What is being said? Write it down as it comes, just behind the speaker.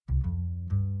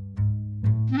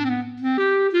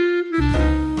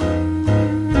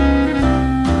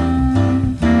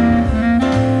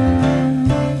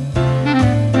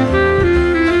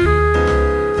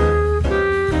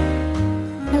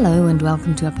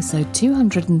welcome to episode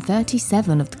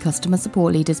 237 of the Customer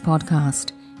Support Leaders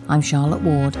Podcast. I'm Charlotte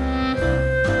Ward.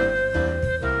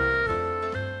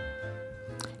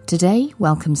 Today,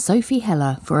 welcome Sophie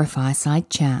Heller for a fireside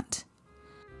chat.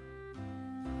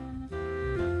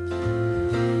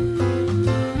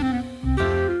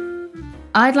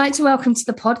 I'd like to welcome to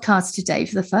the podcast today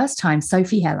for the first time,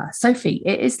 Sophie Heller. Sophie,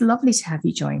 it is lovely to have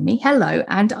you join me. Hello,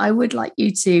 and I would like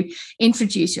you to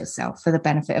introduce yourself for the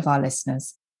benefit of our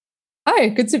listeners. Hi,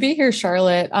 good to be here,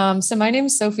 Charlotte. So my name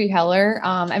is Sophie Heller.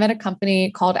 I'm at a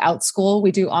company called OutSchool.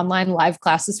 We do online live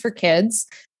classes for kids,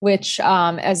 which,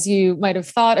 as you might have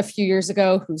thought a few years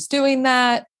ago, who's doing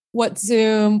that? What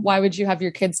Zoom? Why would you have your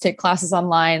kids take classes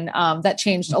online? That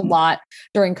changed a lot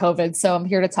during COVID. So I'm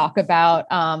here to talk about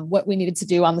what we needed to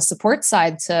do on the support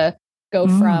side to go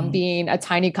from being a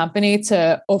tiny company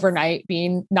to overnight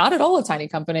being not at all a tiny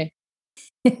company.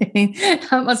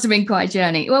 That must have been quite a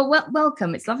journey. Well,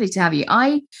 welcome. It's lovely to have you.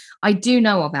 I do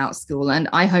know about school, and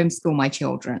I homeschool my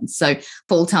children, so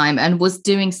full time, and was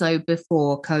doing so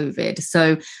before COVID.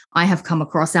 So I have come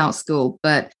across OutSchool,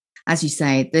 but as you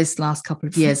say, this last couple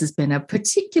of years has been a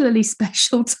particularly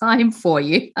special time for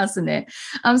you, hasn't it?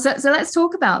 So let's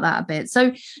talk about that a bit.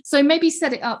 So maybe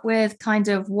set it up with kind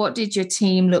of what did your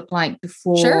team look like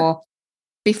before? Sure.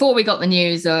 Before we got the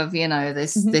news of,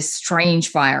 this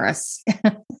strange virus.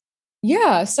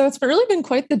 Yeah, so it's really been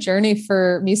quite the journey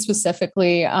for me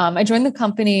specifically. I joined the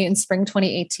company in spring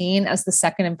 2018 as the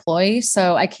second employee.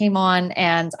 So I came on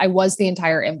and I was the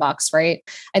entire inbox, right?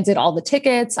 I did all the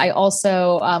tickets. I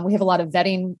also, we have a lot of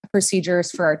vetting procedures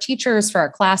for our teachers, for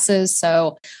our classes.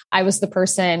 So I was the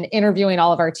person interviewing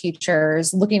all of our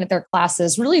teachers, looking at their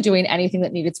classes, really doing anything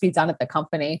that needed to be done at the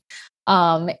company.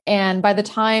 And by the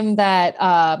time that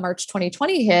March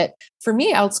 2020 hit, for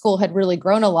me, OutSchool had really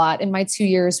grown a lot. In my 2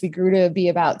 years, we grew to be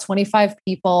about 25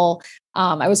 people.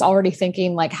 I was already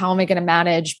thinking, like, how am I going to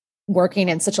manage working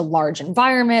in such a large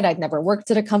environment? I'd never worked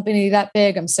at a company that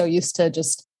big. I'm so used to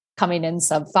just coming in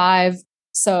sub 5.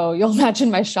 So you'll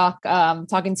imagine my shock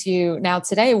talking to you now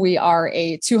today. We are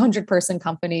a 200-person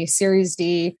company, Series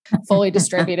D, fully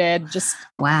distributed. Just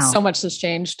wow, so much has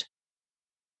changed.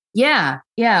 Yeah.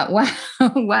 Wow.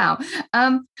 Wow.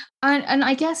 And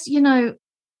I guess,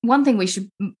 one thing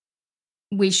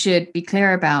we should be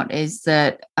clear about is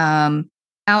that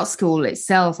OutSchool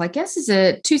itself, I guess, is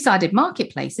a two-sided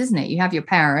marketplace, isn't it? You have your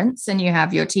parents and you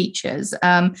have your teachers.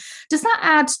 Does that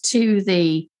add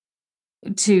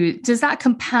does that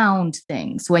compound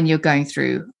things when you're going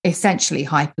through essentially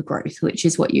hypergrowth, which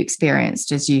is what you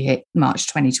experienced as you hit March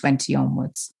 2020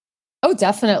 onwards? Oh,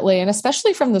 definitely. And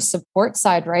especially from the support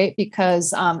side, right?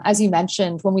 Because as you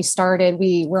mentioned, when we started,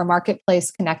 we were a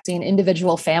marketplace connecting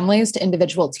individual families to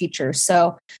individual teachers.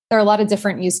 So there are a lot of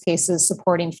different use cases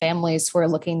supporting families who are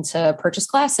looking to purchase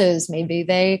classes. Maybe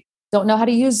they don't know how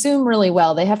to use Zoom really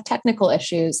well. They have technical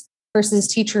issues versus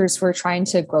teachers who are trying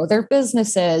to grow their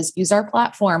businesses, use our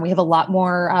platform. We have a lot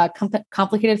more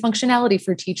complicated functionality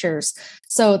for teachers.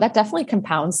 So that definitely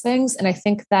compounds things. And I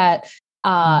think that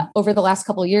over the last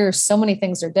couple of years, so many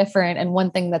things are different. And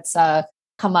one thing that's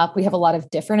come up, we have a lot of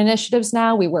different initiatives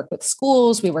now. We work with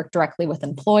schools, we work directly with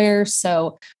employers.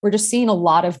 So we're just seeing a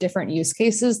lot of different use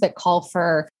cases that call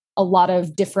for a lot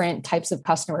of different types of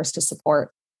customers to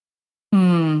support.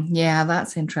 Yeah,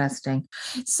 that's interesting.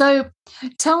 So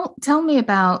tell me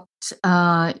about,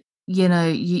 you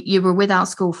were with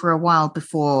OutSchool for a while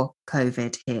before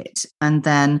COVID hit, and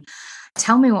then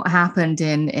tell me what happened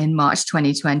in March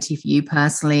 2020 for you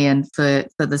personally and for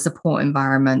the support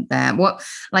environment there.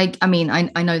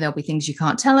 I know there'll be things you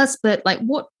can't tell us, but like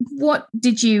what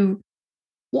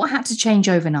had to change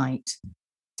overnight?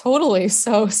 Totally.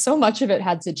 So much of it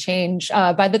had to change.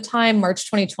 By the time March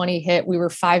 2020 hit, we were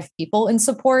 5 people in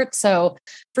support. So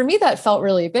for me, that felt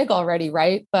really big already,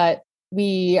 right? But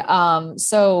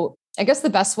so I guess the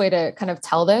best way to kind of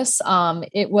tell this,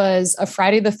 it was a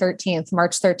Friday the 13th,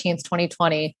 March 13th,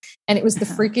 2020. And it was the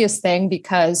freakiest thing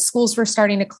because schools were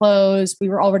starting to close. We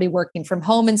were already working from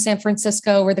home in San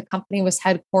Francisco, where the company was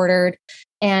headquartered.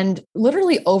 And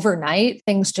literally overnight,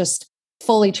 things just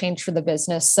fully changed for the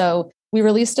business. So we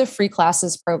released a free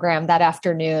classes program that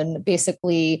afternoon,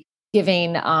 basically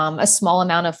giving a small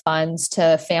amount of funds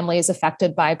to families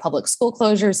affected by public school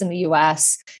closures in the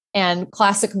US. And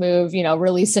classic move,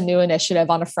 release a new initiative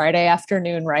on a Friday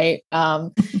afternoon, right?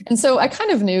 And so I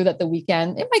kind of knew that the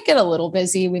weekend, it might get a little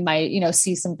busy. We might,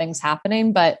 see some things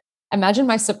happening, but imagine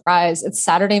my surprise. It's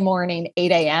Saturday morning,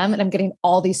 8 a.m. And I'm getting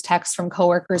all these texts from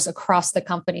coworkers across the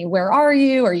company. Where are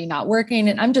you? Are you not working?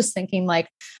 And I'm just thinking like,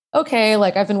 okay,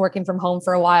 like I've been working from home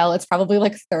for a while. It's probably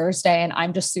like Thursday and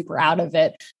I'm just super out of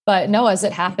it. But no, as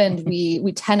it happened, we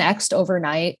 10x'd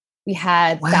overnight. We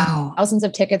had thousands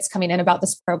of tickets coming in about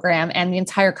this program, and the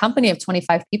entire company of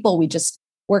 25 people, we just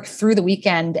worked through the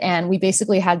weekend, and we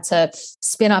basically had to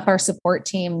spin up our support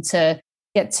team to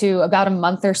get to about a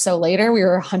month or so later. We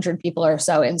were 100 people or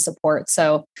so in support.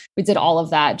 So we did all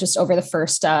of that just over the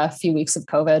first few weeks of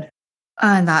COVID.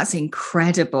 And that's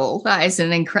incredible. That is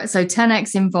an incredible. So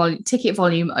 10x in ticket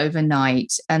volume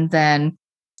overnight. And then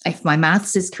if my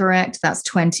maths is correct, that's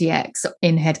 20x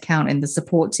in headcount in the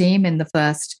support team in the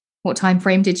first. What time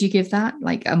frame did you give that?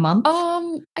 Like a month?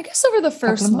 I guess over the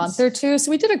first month or two. So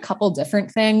we did a couple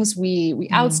different things. We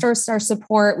outsourced our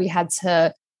support. We had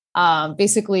to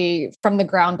basically from the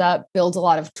ground up build a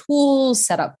lot of tools,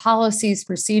 set up policies,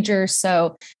 procedures.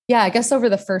 So yeah, I guess over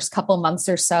the first couple months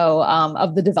or so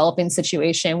of the developing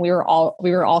situation, we were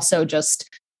also just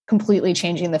completely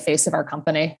changing the face of our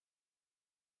company.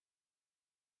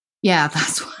 Yeah,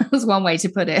 that's one way to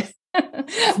put it.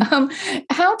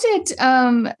 How did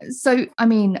so I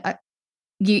mean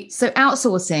so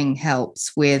outsourcing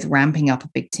helps with ramping up a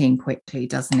big team quickly,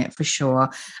 doesn't it? For sure.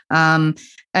 But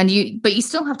you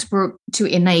still have to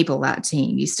enable that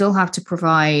team. You still have to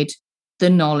provide the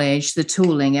knowledge, the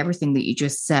tooling, everything that you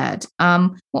just said.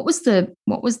 What was the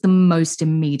most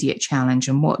immediate challenge,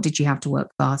 and what did you have to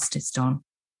work fastest on?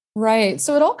 Right.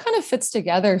 So it all kind of fits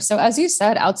together. So as you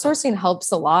said, outsourcing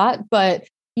helps a lot, but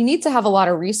you need to have a lot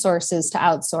of resources to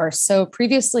outsource. So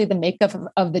previously, the makeup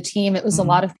of the team, it was a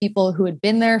lot of people who had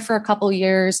been there for a couple of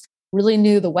years, really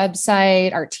knew the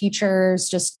website, our teachers,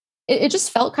 it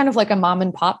just felt kind of like a mom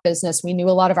and pop business. We knew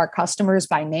a lot of our customers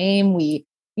by name. We,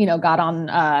 got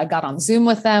on Zoom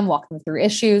with them, walked them through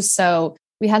issues. So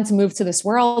we had to move to this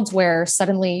world where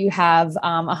suddenly you have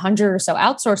 100 or so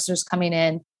outsourcers coming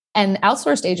in. And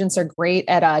outsourced agents are great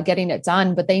at getting it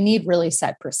done, but they need really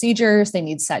set procedures. They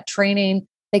need set training.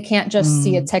 They can't just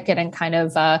see a ticket and kind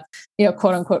of,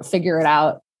 quote unquote, figure it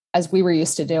out as we were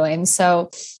used to doing. So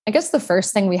I guess the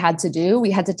first thing we had to do,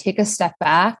 we had to take a step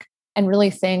back and really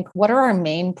think, what are our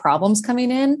main problems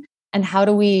coming in? And how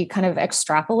do we kind of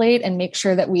extrapolate and make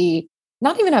sure that we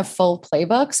not even have full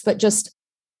playbooks, but just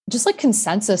like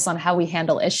consensus on how we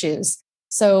handle issues.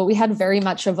 So we had very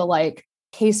much of a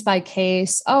case by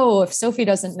case. Oh, if Sophie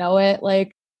doesn't know it,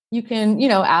 you can,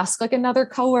 ask another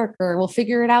coworker, we'll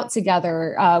figure it out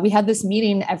together. We had this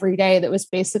meeting every day that was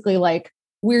basically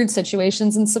weird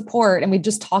situations and support. And we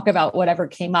just talk about whatever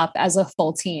came up as a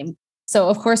full team. So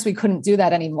of course we couldn't do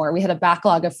that anymore. We had a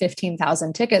backlog of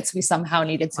 15,000 tickets we somehow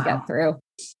needed to get through.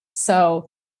 So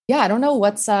yeah, I don't know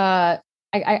what's, I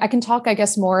can talk, I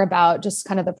guess, more about just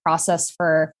kind of the process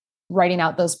for writing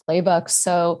out those playbooks.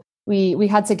 So we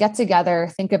had to get together,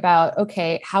 think about,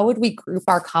 okay, how would we group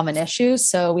our common issues?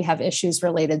 So we have issues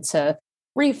related to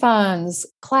refunds,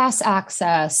 class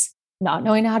access, not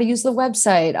knowing how to use the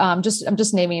website. I'm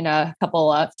just naming a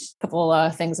couple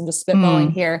things. I'm just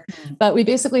spitballing here, but we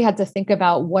basically had to think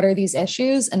about what are these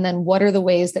issues, and then what are the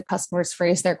ways that customers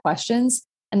phrase their questions,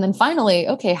 and then finally,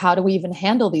 okay, how do we even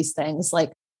handle these things?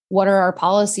 What are our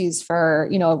policies for,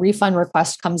 a refund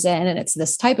request comes in and it's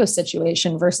this type of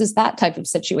situation versus that type of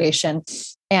situation.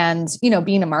 And,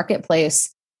 being a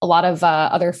marketplace, a lot of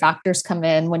other factors come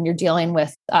in when you're dealing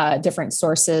with different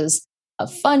sources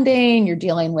of funding. You're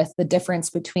dealing with the difference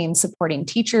between supporting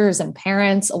teachers and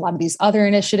parents. A lot of these other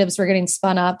initiatives were getting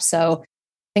spun up. So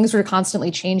things were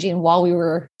constantly changing while we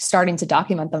were starting to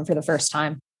document them for the first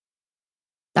time.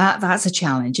 That's a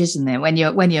challenge, isn't it? When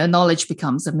your knowledge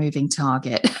becomes a moving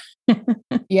target.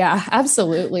 Yeah,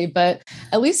 absolutely. But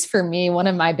at least for me, one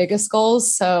of my biggest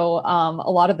goals. So a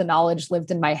lot of the knowledge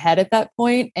lived in my head at that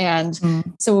point. And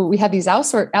so we had these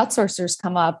outsourcers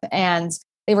come up and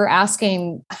they were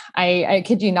asking, I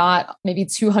kid you not, maybe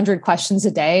 200 questions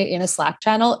a day in a Slack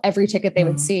channel. Every ticket they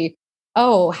would see,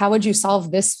 oh, how would you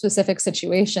solve this specific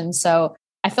situation? So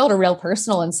I felt a real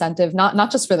personal incentive,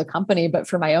 not just for the company, but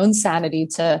for my own sanity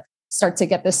to start to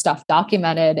get this stuff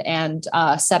documented and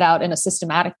set out in a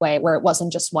systematic way where it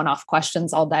wasn't just one-off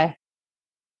questions all day.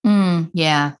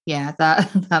 Yeah,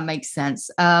 that makes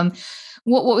sense.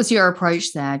 What was your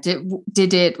approach there?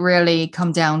 Did it really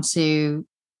come down to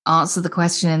answer the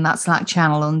question in that Slack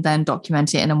channel and then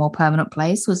document it in a more permanent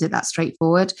place? Was it that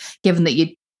straightforward, given that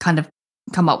you'd kind of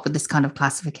come up with this kind of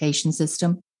classification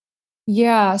system?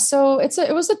 Yeah. So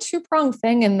it was a two-pronged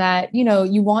thing in that,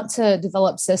 you want to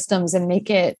develop systems and make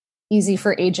it easy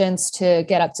for agents to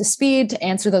get up to speed, to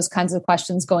answer those kinds of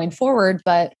questions going forward.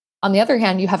 But on the other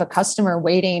hand, you have a customer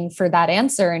waiting for that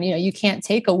answer. And, you can't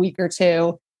take a week or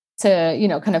two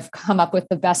to, kind of come up with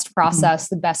the best process,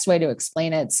 the best way to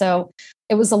explain it. So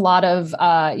it was a lot of,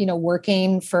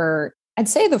 working for, I'd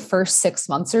say the first 6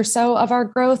 months or so of our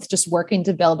growth, just working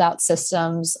to build out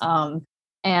systems.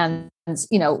 And,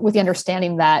 with the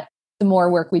understanding that the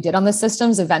more work we did on the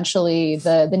systems, eventually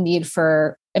the need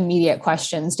for immediate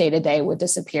questions day to day would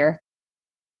disappear.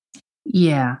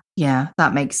 Yeah,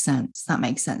 that makes sense.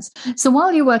 So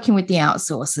while you're working with the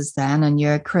outsourcers then, and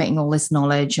you're creating all this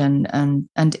knowledge and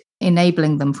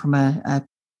enabling them from a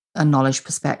knowledge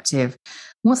perspective,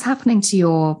 what's happening to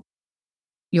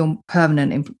your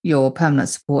permanent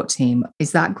support team?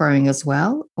 Is that growing as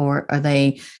well, or are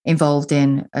they involved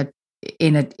in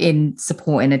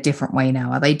support in a different way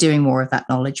now? Are they doing more of that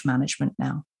knowledge management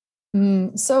now?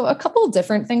 So a couple of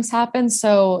different things happened.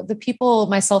 So the people,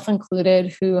 myself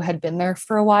included, who had been there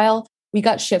for a while, we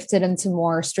got shifted into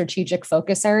more strategic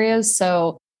focus areas.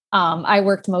 So I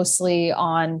worked mostly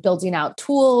on building out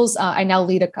tools. I now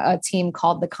lead a team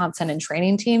called the content and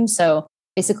training team. So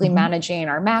basically managing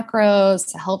our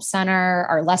macros, the help center,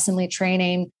 our lesson lead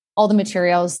training, all the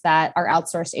materials that our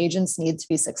outsourced agents need to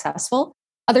be successful.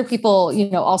 Other people,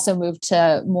 also moved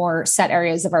to more set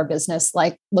areas of our business,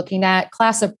 like looking at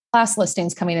class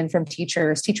listings coming in from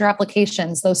teachers, teacher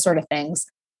applications, those sort of things.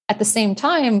 At the same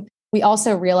time, we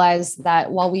also realized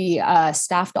that while we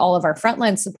staffed all of our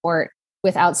frontline support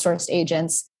with outsourced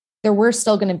agents, there were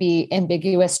still going to be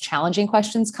ambiguous, challenging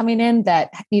questions coming in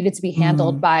that needed to be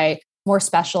handled by more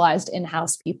specialized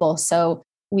in-house people. So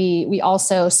we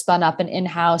also spun up an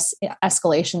in-house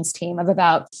escalations team of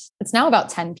it's now about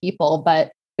 10 people, but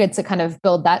we had to kind of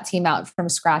build that team out from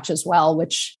scratch as well,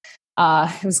 which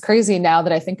it was crazy now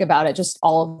that I think about it, just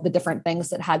all of the different things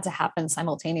that had to happen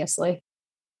simultaneously.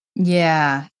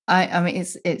 Yeah. I mean,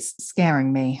 it's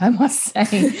scaring me, I must say.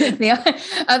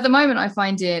 At the moment, I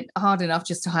find it hard enough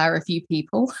just to hire a few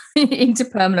people into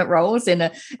permanent roles in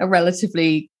a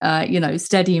relatively,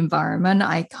 steady environment.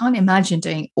 I can't imagine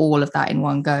doing all of that in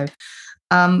one go.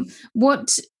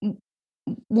 What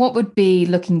would be,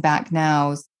 looking back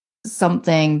now,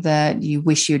 something that you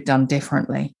wish you'd done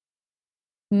differently?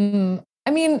 I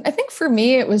mean, I think for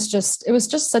me, it was just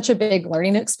such a big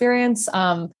learning experience.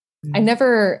 I've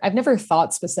never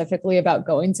thought specifically about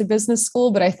going to business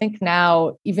school, but I think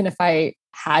now, even if I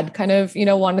had kind of,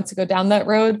 wanted to go down that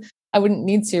road, I wouldn't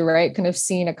need to, right? Kind of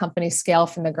seeing a company scale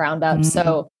from the ground up.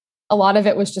 So a lot of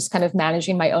it was just kind of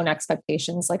managing my own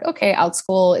expectations. Like, okay,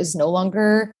 OutSchool is no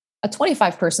longer a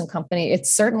 25-person company.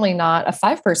 It's certainly not a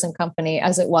 5-person company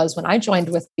as it was when I joined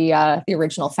with the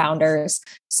original founders.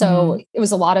 So it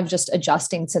was a lot of just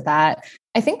adjusting to that.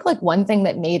 I think like one thing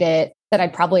that made it that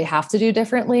I'd probably have to do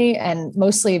differently, and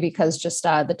mostly because just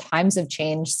the times have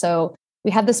changed. So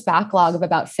we had this backlog of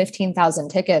about 15,000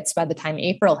 tickets by the time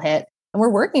April hit. And we're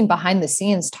working behind the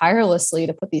scenes tirelessly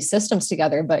to put these systems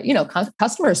together. But,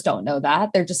 customers don't know that.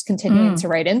 They're just continuing to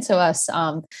write into us,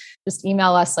 just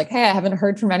email us like, hey, I haven't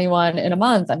heard from anyone in a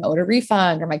month. I'm owed a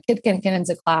refund, or my kid can't get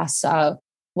into class,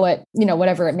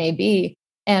 whatever it may be.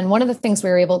 And one of the things we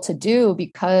were able to do,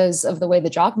 because of the way the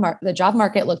job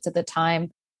market looked at the time,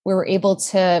 we were able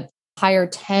to hire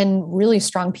 10 really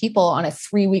strong people on a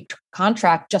 3-week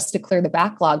contract just to clear the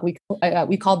backlog. We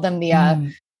called them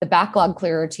the backlog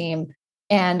clearer team.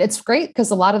 And it's great because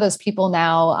a lot of those people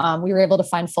now, we were able to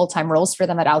find full-time roles for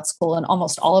them at OutSchool, and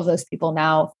almost all of those people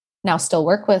now still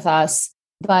work with us.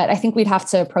 But I think we'd have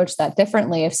to approach that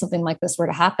differently if something like this were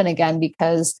to happen again,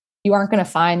 because you aren't going to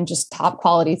find just top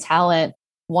quality talent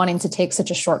wanting to take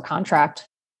such a short contract.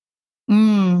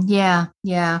 Yeah.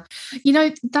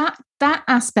 That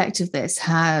aspect of this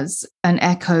has an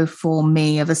echo for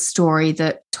me of a story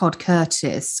that Todd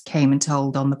Curtis came and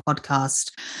told on the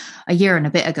podcast a year and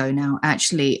a bit ago now,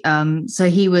 actually. So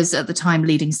he was at the time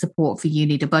leading support for You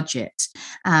Need a Budget,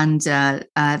 and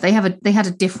they had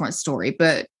a different story,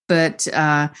 but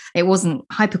it wasn't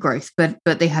hypergrowth,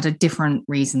 but they had a different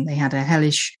reason. They had a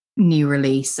hellish new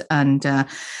release, and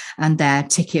their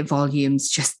ticket volumes,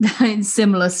 just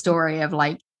similar story of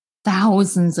like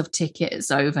thousands of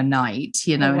tickets overnight,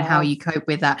 and how you cope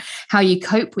with that.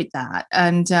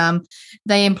 And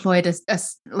they employed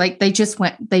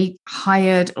they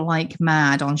hired like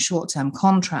mad on short-term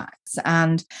contracts.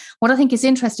 And what I think is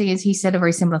interesting is he said a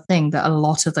very similar thing, that a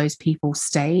lot of those people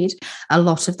stayed. A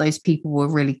lot of those people were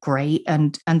really great.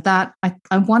 And that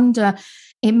I wonder,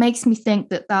 it makes me think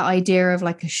that idea of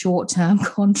like a short-term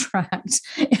contract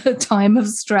at a time of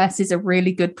stress is a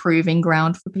really good proving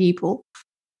ground for people.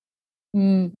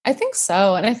 I think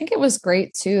so. And I think it was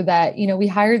great too that, we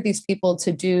hired these people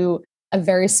to do a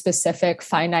very specific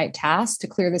finite task to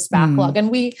clear this backlog. Mm,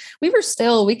 And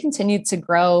we continued to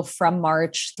grow from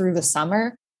March through the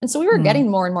summer. And so we were mm. getting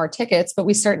more and more tickets, but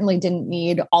we certainly didn't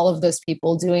need all of those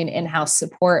people doing in-house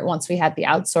support once we had the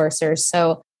outsourcers.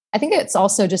 So I think it's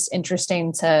also just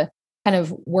interesting to kind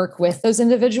of work with those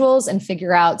individuals and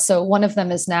figure out. So one of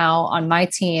them is now on my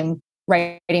team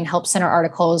writing help center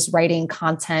articles, writing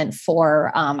content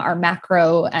for our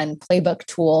macro and playbook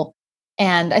tool.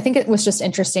 And I think it was just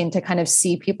interesting to kind of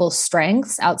see people's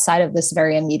strengths outside of this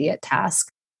very immediate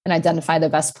task and identify the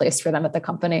best place for them at the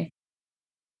company.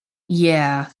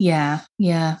 Yeah,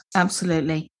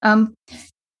 absolutely.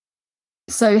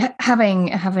 So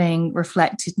having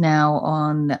reflected now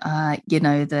on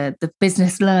the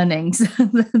business learnings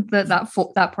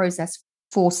that process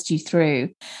forced you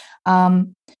through, what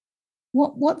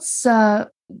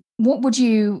would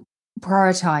you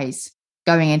prioritize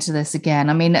going into this again?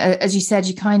 I mean, as you said,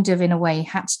 you kind of in a way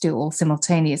had to do it all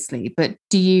simultaneously, but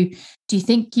do you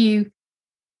think you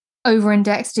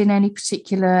over-indexed in any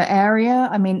particular area?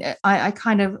 I mean, I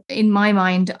kind of, in my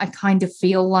mind, I kind of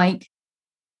feel like,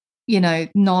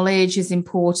 knowledge is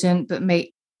important, but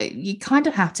you kind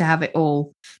of have to have it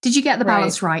all. Did you get the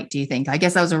balance right, do you think? I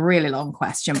guess that was a really long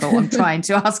question, but what I'm trying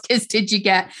to ask is, did you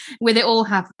get, with it all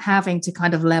having to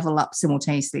kind of level up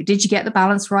simultaneously, did you get the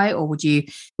balance right? Or would you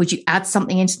add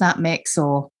something into that mix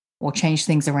or change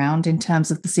things around in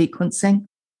terms of the sequencing?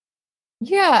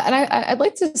 Yeah. And I'd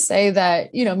like to say that,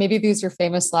 maybe these are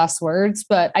famous last words,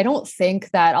 but I don't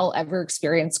think that I'll ever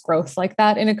experience growth like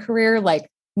that in a career. Like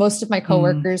most of my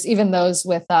coworkers, even those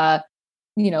with,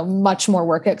 much more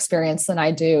work experience than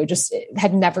I do, just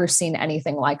had never seen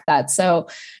anything like that. So,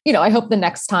 I hope the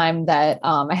next time that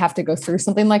I have to go through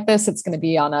something like this, it's going to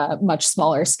be on a much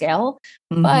smaller scale.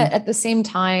 Mm-hmm. But at the same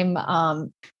time,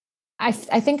 I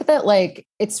think that like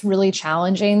it's really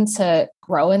challenging to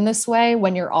grow in this way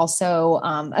when you're also,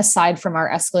 aside from our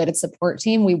escalated support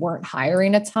team, we weren't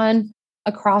hiring a ton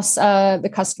across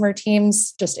the customer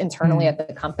teams just internally at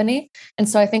the company. And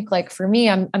so I think like for me,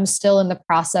 I'm still in the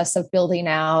process of building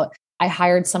out. I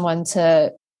hired someone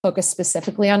to focus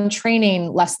specifically on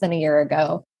training less than a year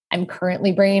ago. I'm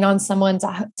currently bringing on someone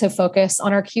to focus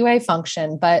on our QA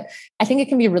function, but I think it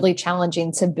can be really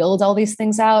challenging to build all these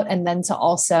things out and then to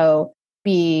also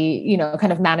be,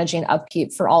 kind of managing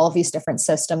upkeep for all of these different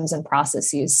systems and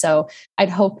processes. So I'd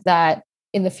hope that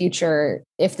in the future,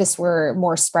 if this were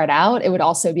more spread out, it would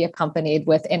also be accompanied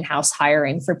with in-house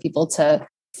hiring for people to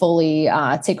fully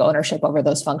take ownership over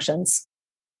those functions.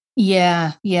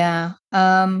 Yeah.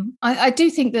 I do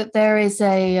think that there is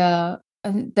a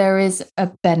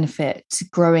benefit to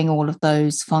growing all of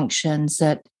those functions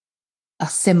at a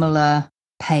similar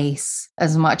pace,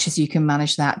 as much as you can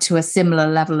manage that, to a similar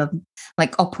level of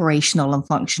like operational and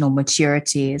functional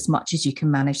maturity, as much as you can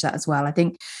manage that as well. I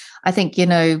think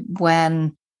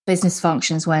when business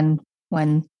functions, when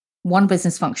one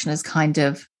business function has kind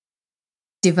of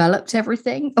developed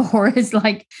everything or is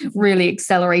like really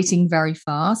accelerating very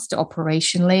fast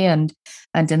operationally, and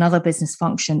another business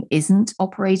function isn't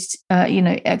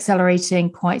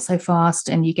accelerating quite so fast,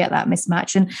 and you get that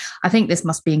mismatch. And I think this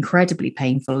must be incredibly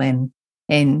painful in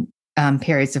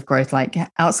periods of growth like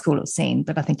Outschool have seen,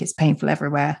 but I think it's painful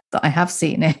everywhere that I have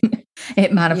seen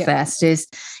it manifest. Is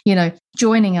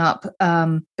joining up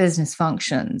business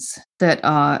functions that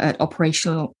are at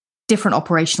different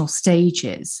operational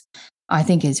stages, I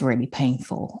think is really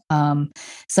painful.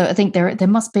 So I think there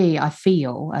must be, I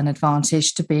feel, an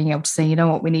advantage to being able to say,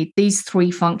 we need these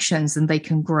three functions and they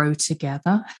can grow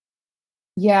together.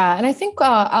 Yeah. And I think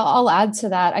I'll add to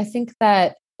that. I think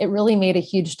that it really made a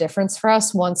huge difference for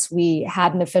us once we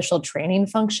had an official training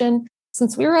function,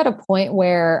 since we were at a point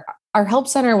where our help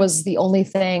center was the only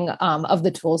thing of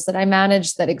the tools that I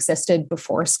managed that existed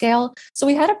before Scale. So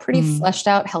we had a pretty fleshed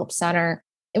out help center.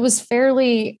 It was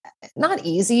fairly not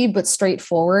easy, but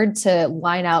straightforward to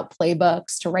line out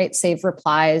playbooks, to write save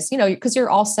replies, because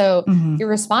you're also, you're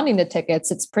responding to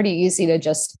tickets. It's pretty easy to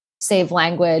just save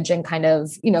language and kind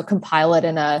of, compile it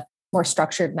in a more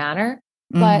structured manner.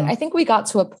 But I think we got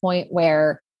to a point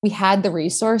where we had the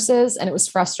resources and it was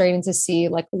frustrating to see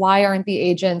like, why aren't the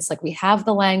agents, like we have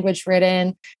the language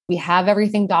written, we have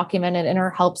everything documented in our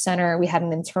help center, we had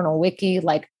an internal wiki,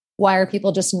 like why are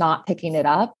people just not picking it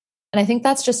up? And I think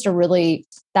that's just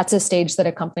that's a stage that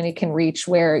a company can reach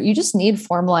where you just need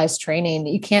formalized training.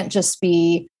 You can't just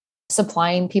be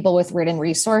supplying people with written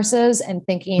resources and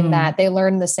thinking that they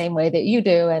learn the same way that you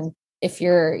do. And if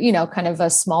you're, kind of a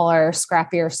smaller,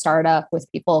 scrappier startup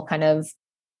with people kind of,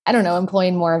 I don't know,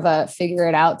 employing more of a figure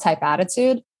it out type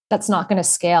attitude, that's not going to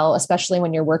scale, especially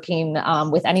when you're working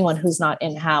with anyone who's not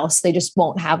in-house. They just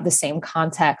won't have the same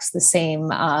context, the same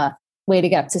way to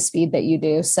get up to speed that you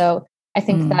do. So I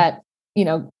think that,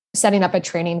 setting up a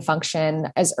training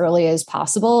function as early as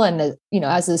possible and,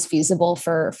 as is feasible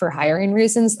for hiring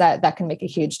reasons, that can make a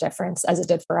huge difference, as it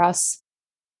did for us.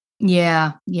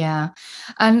 Yeah. Yeah.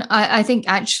 And I think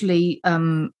actually,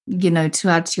 to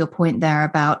add to your point there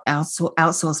about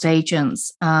outsourced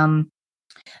agents,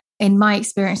 in my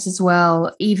experience as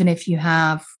well, even if you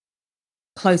have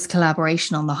close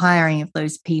collaboration on the hiring of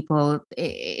those people,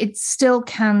 it still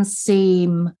can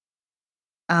seem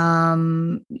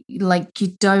like you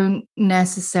don't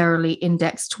necessarily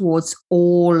index towards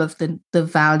all of the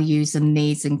values and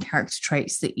needs and character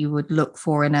traits that you would look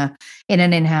for in an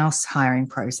in-house hiring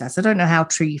process. I don't know how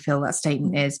true you feel that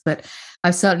statement is, but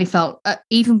I've certainly felt,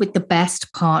 even with the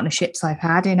best partnerships I've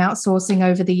had in outsourcing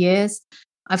over the years,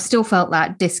 I've still felt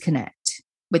that disconnect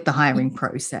with the hiring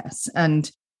process.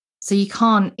 And so you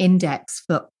can't index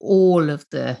for all of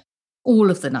the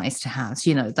nice to haves,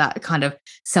 that kind of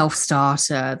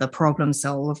self-starter, the problem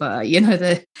solver,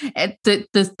 the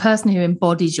person who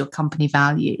embodies your company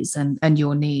values and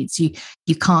your needs.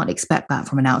 You can't expect that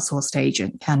from an outsourced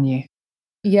agent, can you?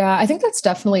 Yeah, I think that's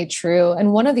definitely true.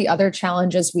 And one of the other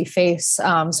challenges we face,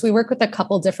 so we work with a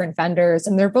couple different vendors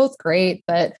and they're both great,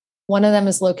 but one of them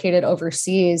is located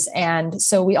overseas. And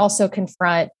so we also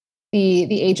confront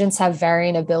the agents have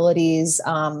varying abilities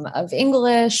of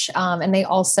English. And they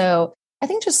also, I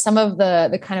think just some of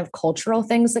the kind of cultural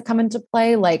things that come into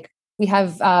play, like we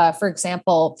have, for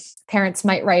example, parents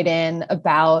might write in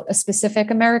about a specific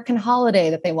American holiday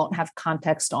that they won't have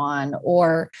context on,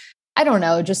 or I don't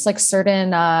know, just like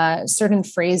certain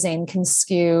phrasing can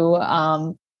skew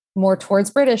more towards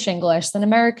British English than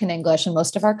American English. And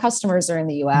most of our customers are in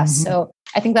the US. Mm-hmm. So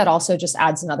I think that also just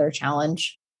adds another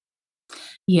challenge.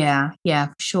 Yeah,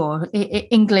 sure.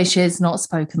 English is not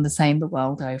spoken the same the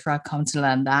world over. I've come to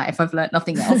learn that. If I've learned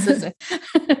nothing else,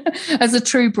 as a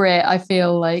true Brit, I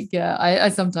feel like I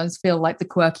sometimes feel like the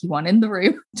quirky one in the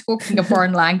room talking a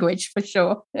foreign language for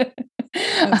sure.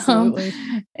 Absolutely.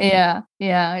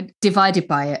 Yeah. Divided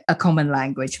by a common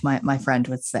language, my friend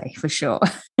would say, for sure.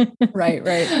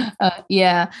 Right.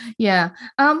 Yeah.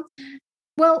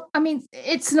 Well, I mean,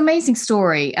 it's an amazing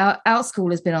story.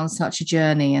 Outschool has been on such a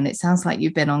journey, and it sounds like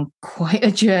you've been on quite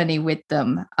a journey with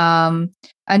them. And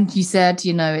you said,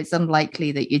 it's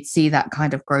unlikely that you'd see that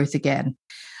kind of growth again.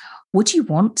 Would you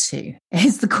want to?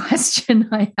 Is the question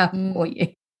I have for you.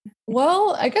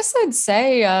 Well, I guess I'd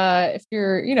say if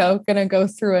you're, going to go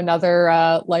through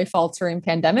another life-altering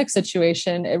pandemic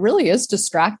situation, it really is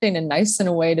distracting and nice in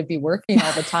a way to be working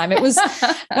all the time. It was,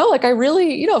 I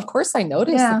really, of course I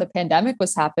noticed that the pandemic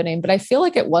was happening, but I feel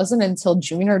like it wasn't until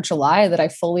June or July that I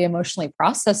fully emotionally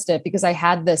processed it, because I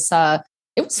had this,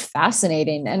 it was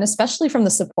fascinating. And especially from the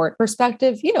support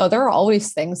perspective, there are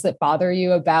always things that bother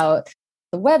you about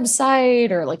the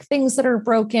website or like things that are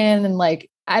broken. And like,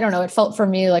 I don't know, it felt for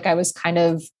me like I was kind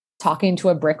of talking to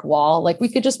a brick wall. Like we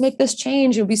could just make this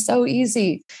change. It would be so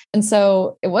easy. And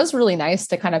so it was really nice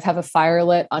to kind of have a fire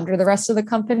lit under the rest of the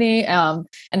company, and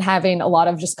having a lot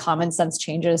of just common sense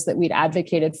changes that we'd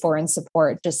advocated for and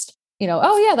support. Just,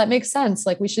 oh yeah, that makes sense.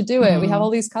 Like we should do it. We have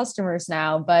all these customers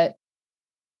now, but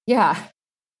yeah.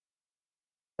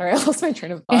 Sorry, I lost my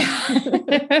train of thought.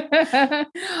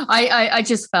 I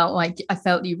just felt like I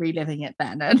felt you reliving it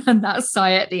then, and that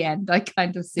sigh at the end, I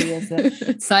kind of see as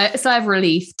a sigh of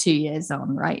relief 2 years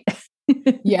on, right?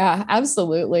 Yeah,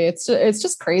 absolutely. It's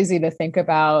just crazy to think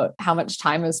about how much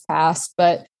time has passed,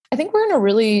 but I think we're in a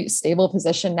really stable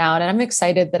position now, and I'm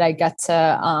excited that I get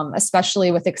to, especially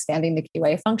with expanding the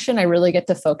QA function, I really get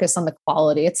to focus on the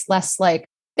quality. It's less like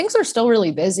things are still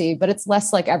really busy, but it's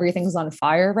less like everything's on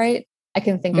fire, right? I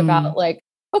can think about like,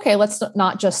 okay, let's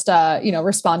not just,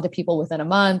 respond to people within a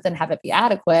month and have it be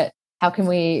adequate. How can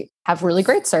we have really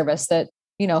great service that,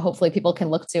 hopefully people can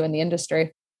look to in the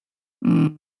industry?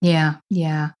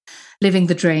 Yeah. Living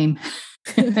the dream.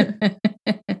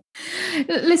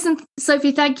 Listen,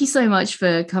 Sophie, thank you so much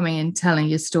for coming and telling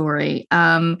your story.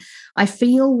 I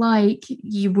feel like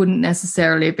you wouldn't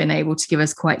necessarily have been able to give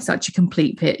us quite such a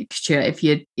complete picture if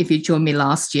you joined me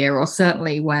last year, or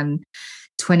certainly when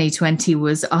 2020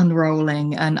 was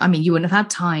unrolling. And I mean, you wouldn't have had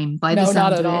time by the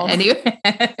sound of it anyway.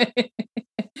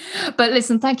 But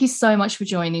listen, thank you so much for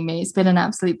joining me. It's been an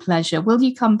absolute pleasure. Will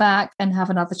you come back and have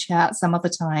another chat some other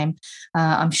time?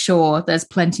 I'm sure there's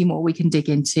plenty more we can dig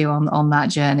into on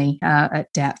that journey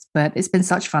at depth, but it's been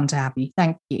such fun to have you.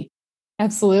 Thank you.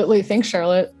 Absolutely. Thanks,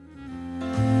 Charlotte.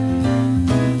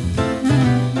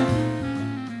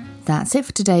 That's it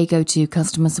for today. Go to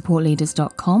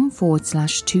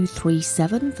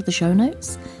customersupportleaders.com/237 for the show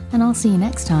notes, and I'll see you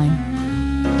next time.